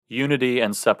Unity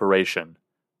and Separation,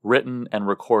 written and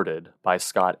recorded by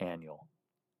Scott Aniol.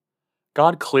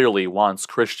 God clearly wants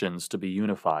Christians to be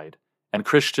unified, and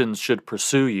Christians should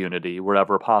pursue unity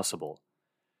wherever possible.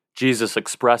 Jesus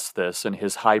expressed this in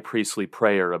his high priestly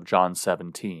prayer of John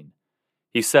 17.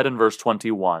 He said in verse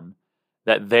 21,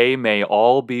 "That they may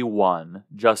all be one,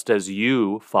 just as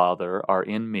you, Father, are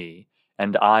in me,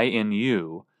 and I in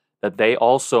you, that they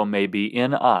also may be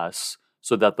in us,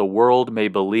 so that the world may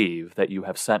believe that you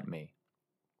have sent me."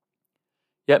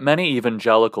 Yet many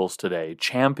evangelicals today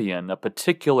champion a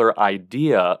particular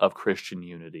idea of Christian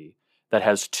unity that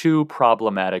has two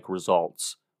problematic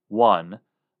results. One,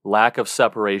 lack of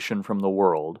separation from the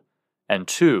world, and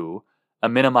two, a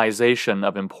minimization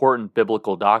of important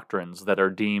biblical doctrines that are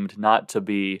deemed not to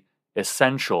be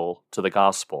essential to the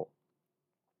gospel.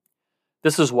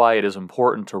 This is why it is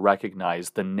important to recognize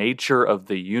the nature of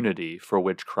the unity for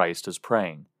which Christ is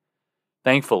praying.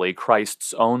 Thankfully,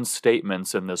 Christ's own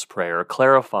statements in this prayer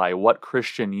clarify what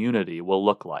Christian unity will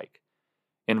look like.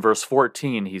 In verse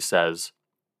 14, he says,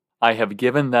 "I have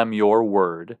given them your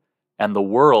word, and the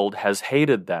world has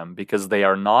hated them because they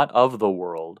are not of the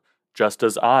world, just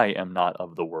as I am not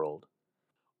of the world."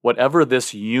 Whatever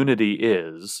this unity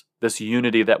is, this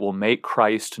unity that will make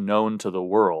Christ known to the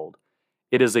world,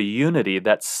 it is a unity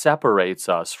that separates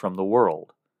us from the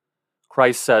world.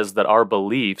 Christ says that our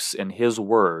beliefs in His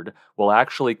Word will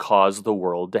actually cause the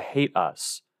world to hate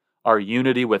us. Our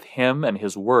unity with Him and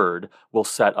His Word will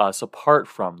set us apart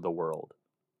from the world.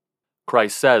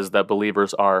 Christ says that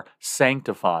believers are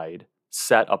sanctified,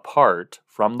 set apart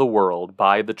from the world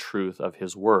by the truth of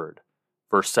His Word.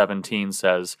 Verse 17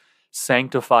 says,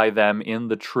 "Sanctify them in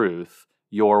the truth,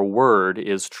 your word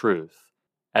is truth.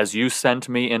 As you sent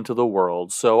me into the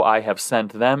world, so I have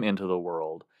sent them into the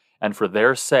world, and for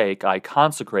their sake I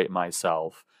consecrate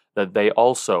myself, that they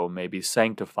also may be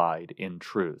sanctified in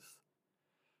truth."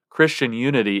 Christian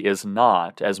unity is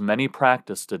not, as many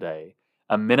practice today,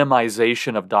 a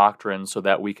minimization of doctrine so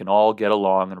that we can all get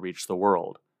along and reach the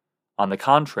world. On the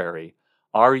contrary,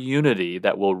 our unity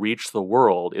that will reach the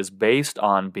world is based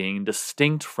on being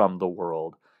distinct from the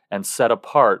world and set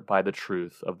apart by the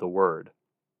truth of the Word.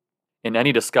 In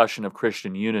any discussion of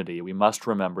Christian unity, we must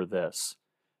remember this.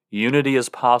 Unity is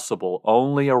possible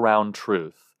only around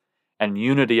truth, and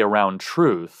unity around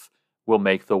truth will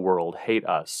make the world hate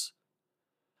us.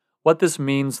 What this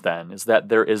means, then, is that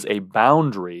there is a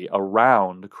boundary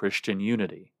around Christian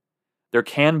unity. There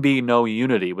can be no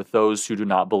unity with those who do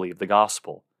not believe the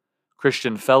gospel.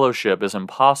 Christian fellowship is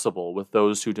impossible with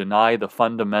those who deny the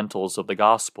fundamentals of the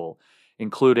gospel,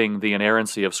 including the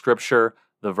inerrancy of Scripture,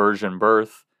 the virgin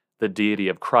birth, the deity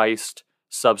of Christ,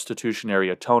 substitutionary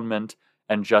atonement,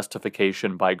 and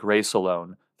justification by grace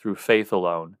alone, through faith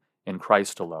alone, in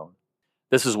Christ alone.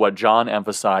 This is what John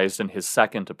emphasized in his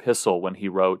second epistle when he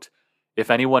wrote, "If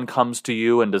anyone comes to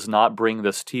you and does not bring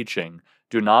this teaching,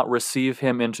 do not receive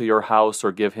him into your house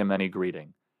or give him any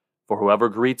greeting. For whoever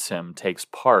greets him takes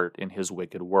part in his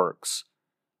wicked works."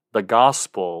 The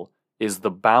gospel is the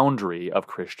boundary of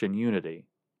Christian unity.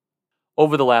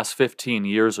 Over the last 15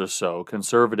 years or so,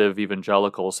 conservative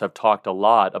evangelicals have talked a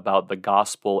lot about the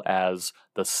gospel as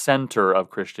the center of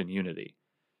Christian unity.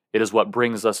 It is what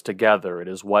brings us together. It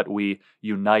is what we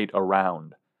unite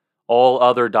around. All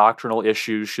other doctrinal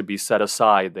issues should be set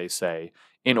aside, they say,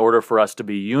 in order for us to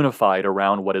be unified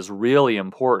around what is really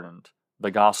important, the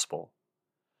gospel.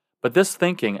 But this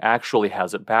thinking actually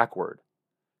has it backward.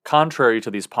 Contrary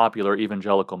to these popular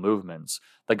evangelical movements,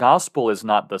 the gospel is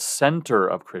not the center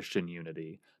of Christian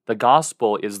unity. The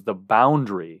gospel is the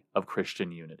boundary of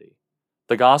Christian unity.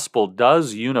 The gospel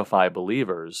does unify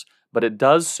believers, but it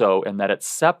does so in that it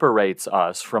separates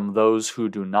us from those who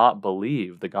do not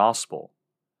believe the gospel.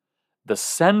 The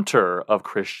center of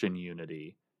Christian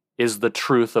unity is the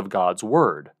truth of God's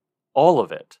word, all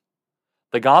of it.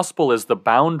 The gospel is the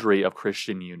boundary of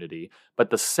Christian unity,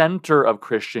 but the center of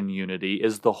Christian unity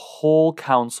is the whole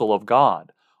counsel of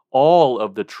God, all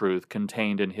of the truth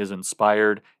contained in His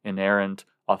inspired, inerrant,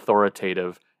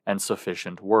 authoritative, and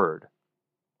sufficient word.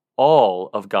 All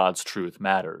of God's truth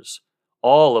matters.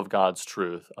 All of God's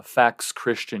truth affects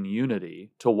Christian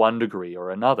unity to one degree or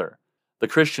another. The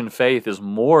Christian faith is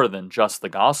more than just the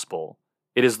gospel.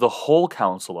 It is the whole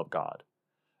counsel of God.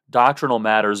 Doctrinal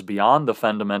matters beyond the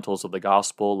fundamentals of the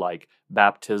gospel, like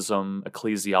baptism,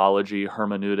 ecclesiology,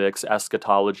 hermeneutics,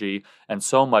 eschatology, and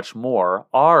so much more,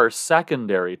 are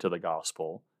secondary to the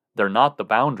gospel. They're not the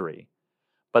boundary,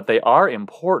 but they are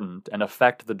important and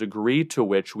affect the degree to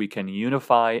which we can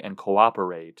unify and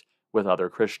cooperate with other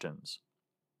Christians.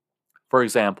 For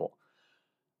example,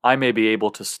 I may be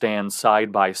able to stand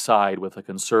side by side with a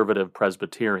conservative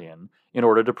Presbyterian in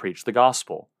order to preach the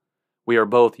gospel. We are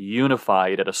both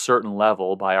unified at a certain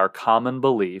level by our common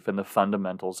belief in the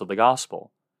fundamentals of the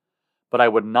gospel. But I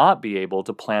would not be able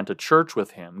to plant a church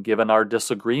with him given our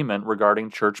disagreement regarding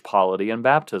church polity and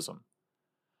baptism.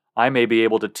 I may be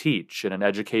able to teach in an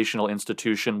educational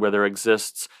institution where there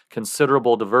exists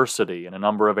considerable diversity in a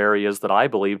number of areas that I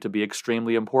believe to be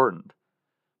extremely important,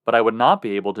 but I would not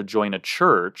be able to join a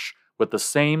church with the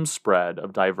same spread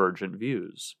of divergent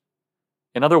views.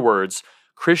 In other words,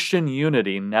 Christian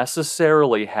unity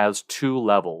necessarily has two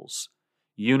levels: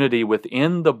 unity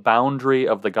within the boundary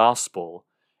of the gospel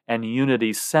and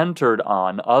unity centered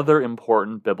on other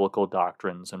important biblical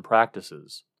doctrines and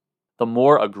practices. The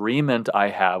more agreement I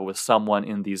have with someone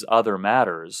in these other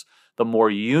matters, the more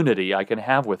unity I can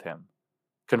have with him.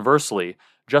 Conversely,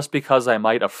 just because I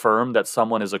might affirm that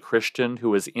someone is a Christian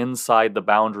who is inside the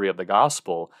boundary of the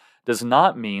gospel does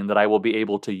not mean that I will be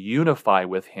able to unify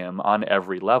with him on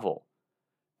every level.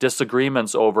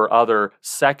 Disagreements over other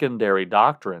secondary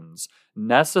doctrines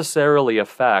necessarily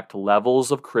affect levels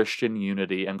of Christian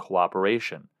unity and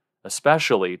cooperation,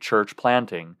 especially church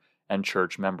planting and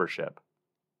church membership.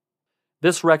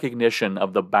 This recognition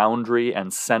of the boundary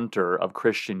and center of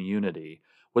Christian unity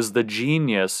was the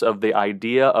genius of the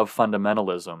idea of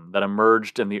fundamentalism that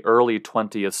emerged in the early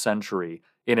 20th century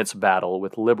in its battle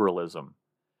with liberalism.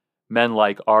 Men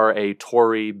like R.A.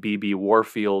 Torrey, B.B.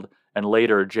 Warfield, and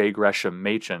later J. Gresham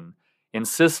Machen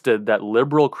insisted that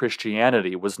liberal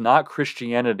Christianity was not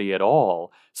Christianity at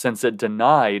all, since it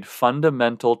denied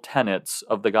fundamental tenets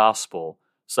of the gospel,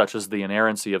 such as the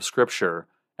inerrancy of Scripture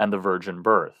and the virgin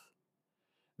birth.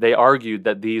 They argued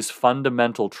that these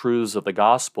fundamental truths of the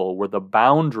gospel were the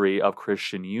boundary of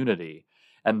Christian unity,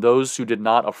 and those who did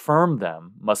not affirm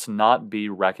them must not be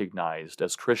recognized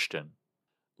as Christian.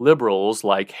 Liberals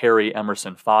like Harry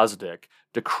Emerson Fosdick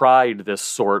decried this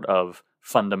sort of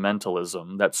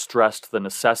fundamentalism that stressed the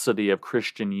necessity of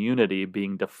Christian unity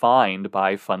being defined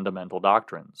by fundamental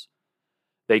doctrines.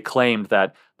 They claimed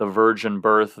that the virgin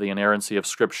birth, the inerrancy of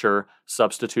Scripture,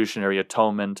 substitutionary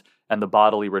atonement, and the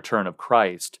bodily return of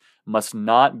Christ must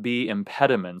not be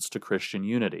impediments to Christian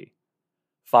unity.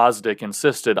 Fosdick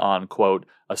insisted on, quote,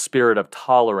 a spirit of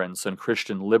tolerance and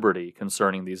Christian liberty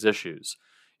concerning these issues,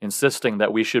 insisting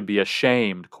that we should be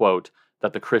ashamed, quote,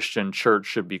 that the Christian church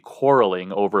should be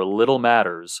quarreling over little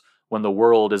matters when the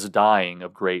world is dying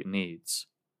of great needs.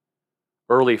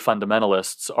 Early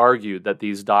fundamentalists argued that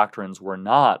these doctrines were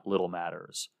not little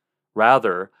matters.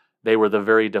 Rather, they were the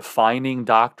very defining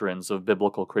doctrines of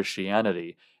biblical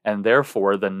Christianity, and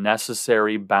therefore the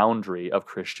necessary boundary of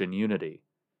Christian unity.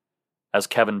 As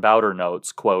Kevin Bowder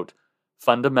notes, quote,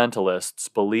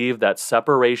 fundamentalists believe that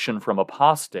separation from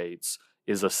apostates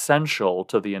is essential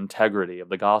to the integrity of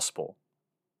the gospel.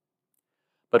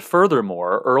 But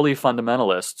furthermore, early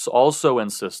fundamentalists also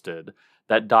insisted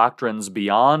that doctrines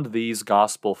beyond these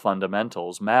gospel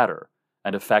fundamentals matter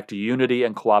and affect unity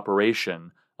and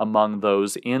cooperation among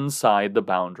those inside the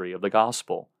boundary of the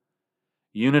gospel.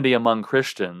 Unity among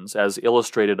Christians, as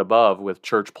illustrated above with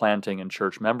church planting and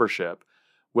church membership,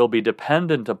 will be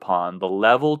dependent upon the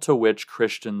level to which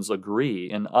Christians agree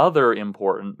in other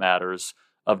important matters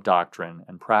of doctrine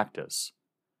and practice.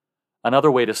 Another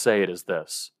way to say it is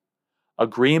this: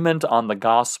 agreement on the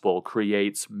gospel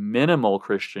creates minimal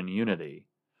Christian unity,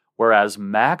 whereas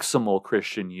maximal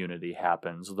Christian unity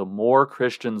happens the more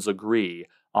Christians agree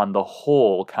on the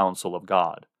whole counsel of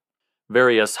God.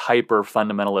 Various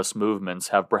hyper-fundamentalist movements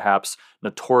have perhaps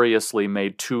notoriously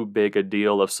made too big a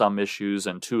deal of some issues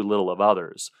and too little of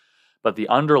others, but the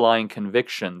underlying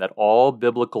conviction that all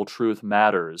biblical truth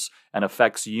matters and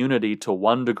affects unity to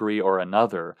one degree or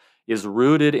another is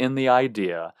rooted in the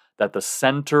idea that the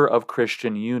center of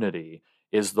Christian unity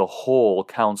is the whole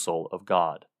counsel of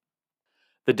God.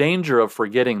 The danger of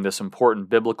forgetting this important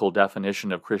biblical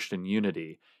definition of Christian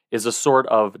unity is a sort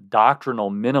of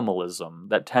doctrinal minimalism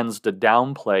that tends to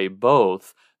downplay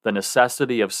both the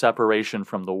necessity of separation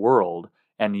from the world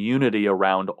and unity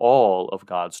around all of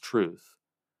God's truth.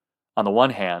 On the one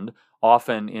hand,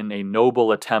 often in a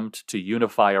noble attempt to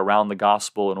unify around the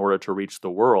gospel in order to reach the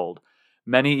world,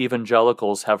 many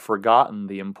evangelicals have forgotten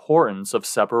the importance of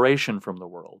separation from the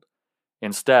world,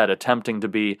 instead attempting to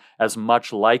be as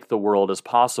much like the world as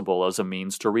possible as a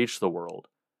means to reach the world.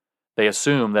 They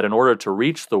assume that in order to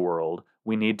reach the world,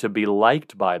 we need to be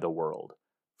liked by the world,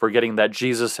 forgetting that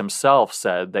Jesus himself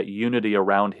said that unity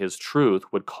around his truth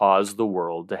would cause the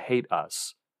world to hate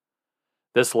us.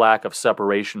 This lack of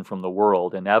separation from the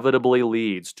world inevitably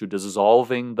leads to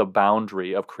dissolving the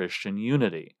boundary of Christian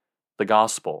unity, the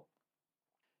gospel.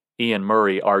 Ian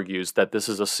Murray argues that this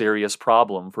is a serious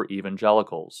problem for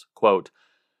evangelicals. Quote,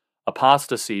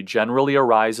 Apostasy generally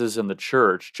arises in the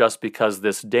church just because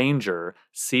this danger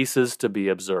ceases to be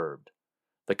observed.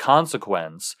 The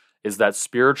consequence is that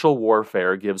spiritual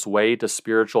warfare gives way to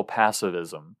spiritual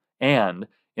passivism, and,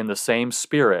 in the same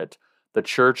spirit, the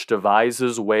church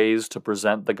devises ways to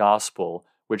present the gospel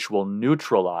which will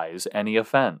neutralize any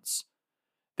offense.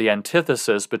 The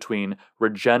antithesis between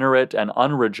regenerate and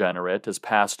unregenerate is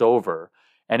passed over,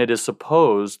 and it is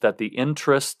supposed that the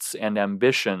interests and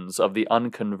ambitions of the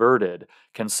unconverted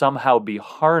can somehow be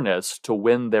harnessed to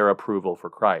win their approval for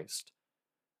Christ.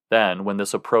 Then, when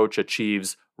this approach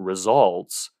achieves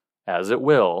results, as it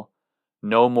will,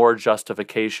 no more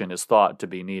justification is thought to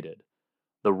be needed.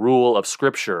 The rule of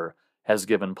Scripture has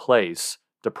given place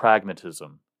to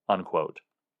pragmatism." Unquote.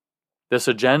 This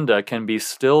agenda can be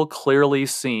still clearly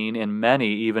seen in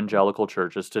many evangelical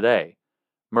churches today.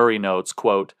 Murray notes,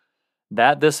 quote,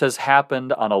 "That this has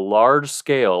happened on a large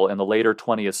scale in the later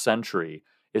 20th century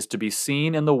is to be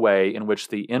seen in the way in which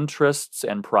the interests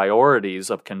and priorities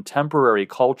of contemporary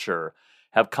culture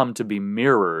have come to be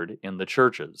mirrored in the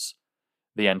churches.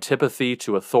 The antipathy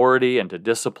to authority and to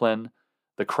discipline,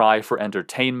 the cry for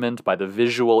entertainment by the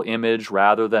visual image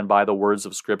rather than by the words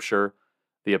of Scripture,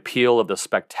 the appeal of the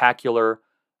spectacular,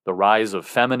 the rise of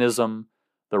feminism,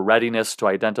 the readiness to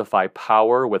identify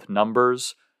power with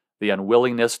numbers, the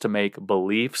unwillingness to make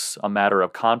beliefs a matter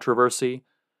of controversy,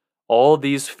 all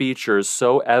these features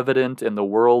so evident in the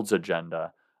world's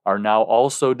agenda are now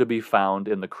also to be found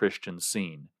in the Christian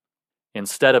scene.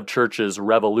 Instead of churches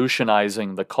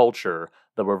revolutionizing the culture,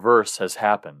 the reverse has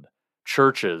happened.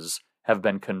 Churches have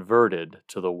been converted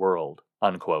to the world."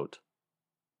 Unquote.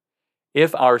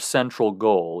 If our central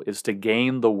goal is to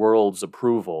gain the world's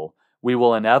approval, we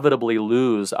will inevitably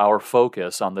lose our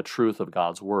focus on the truth of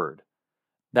God's Word.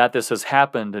 That this has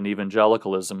happened in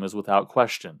evangelicalism is without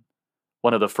question.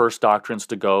 One of the first doctrines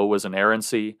to go was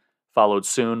inerrancy, followed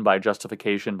soon by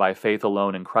justification by faith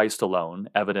alone in Christ alone,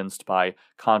 evidenced by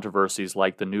controversies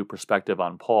like the New Perspective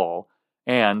on Paul,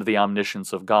 and the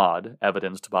omniscience of God,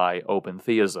 evidenced by open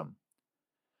theism.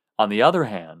 On the other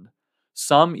hand,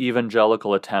 some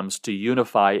evangelical attempts to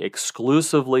unify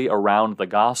exclusively around the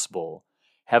gospel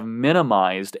have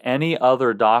minimized any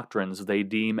other doctrines they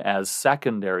deem as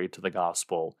secondary to the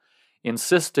gospel,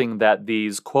 insisting that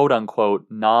these quote-unquote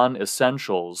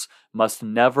non-essentials must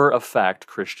never affect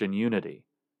Christian unity.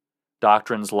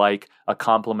 Doctrines like a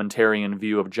complementarian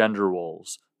view of gender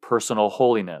roles, personal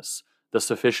holiness, the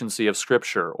sufficiency of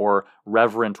Scripture, or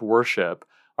reverent worship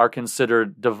are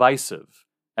considered divisive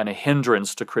and a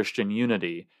hindrance to Christian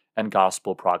unity and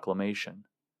gospel proclamation.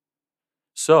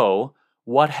 So,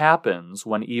 what happens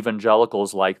when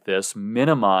evangelicals like this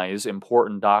minimize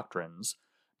important doctrines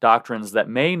that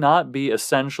may not be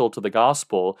essential to the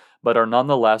gospel but are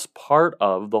nonetheless part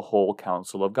of the whole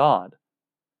counsel of God?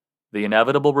 The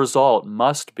inevitable result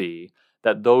must be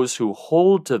that those who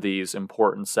hold to these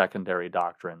important secondary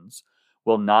doctrines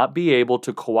will not be able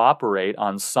to cooperate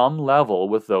on some level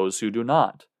with those who do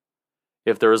not.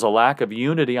 If there is a lack of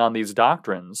unity on these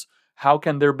doctrines, how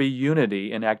can there be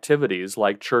unity in activities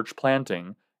like church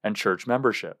planting and church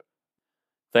membership?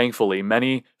 Thankfully,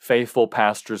 many faithful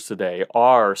pastors today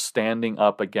are standing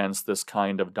up against this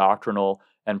kind of doctrinal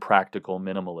and practical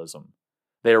minimalism.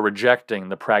 They are rejecting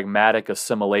the pragmatic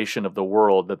assimilation of the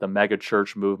world that the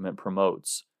megachurch movement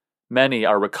promotes. Many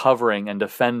are recovering and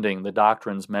defending the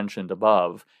doctrines mentioned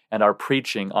above and are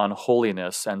preaching on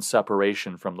holiness and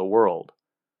separation from the world.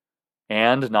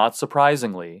 And, not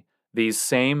surprisingly, these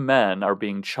same men are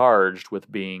being charged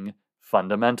with being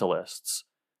fundamentalists,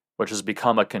 which has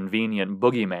become a convenient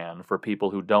boogeyman for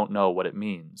people who don't know what it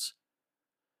means.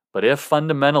 But if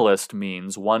fundamentalist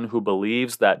means one who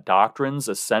believes that doctrines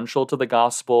essential to the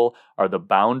gospel are the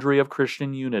boundary of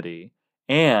Christian unity,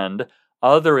 and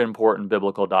other important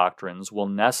biblical doctrines will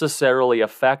necessarily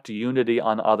affect unity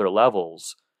on other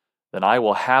levels, then I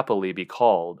will happily be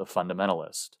called a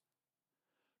fundamentalist.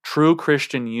 True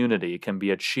Christian unity can be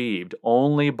achieved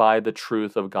only by the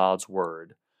truth of God's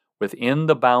Word, within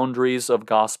the boundaries of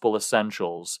gospel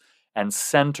essentials and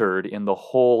centered in the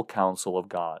whole counsel of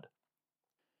God.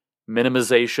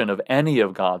 Minimization of any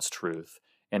of God's truth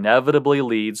inevitably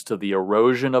leads to the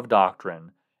erosion of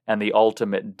doctrine and the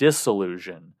ultimate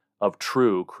dissolution of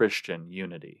true Christian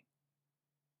unity.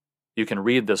 You can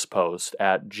read this post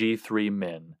at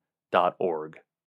g3min.org.